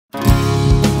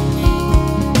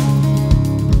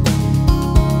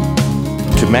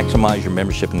maximize your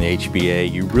membership in the HBA,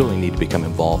 you really need to become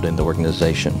involved in the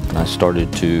organization. I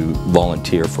started to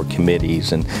volunteer for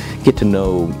committees and get to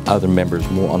know other members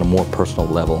on a more personal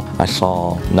level. I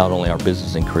saw not only our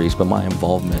business increase, but my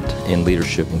involvement in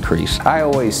leadership increase. I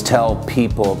always tell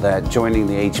people that joining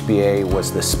the HBA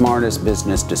was the smartest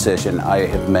business decision I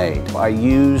have made. I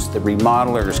used the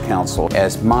Remodelers Council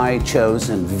as my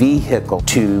chosen vehicle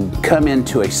to come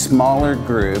into a smaller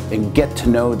group and get to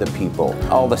know the people.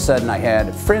 All of a sudden I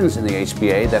had friends in the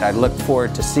HBA that I looked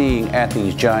forward to seeing at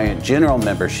these giant general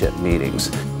membership meetings.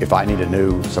 If I need a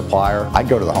new supplier, I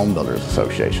go to the Home Builders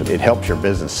Association. It helps your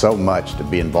business so much to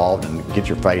be involved and get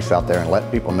your face out there and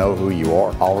let people know who you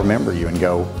are. I'll remember you and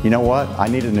go, you know what, I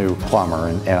need a new plumber,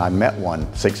 and I met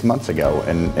one 6 months ago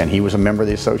and he was a member of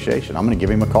the association. I'm going to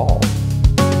give him a call.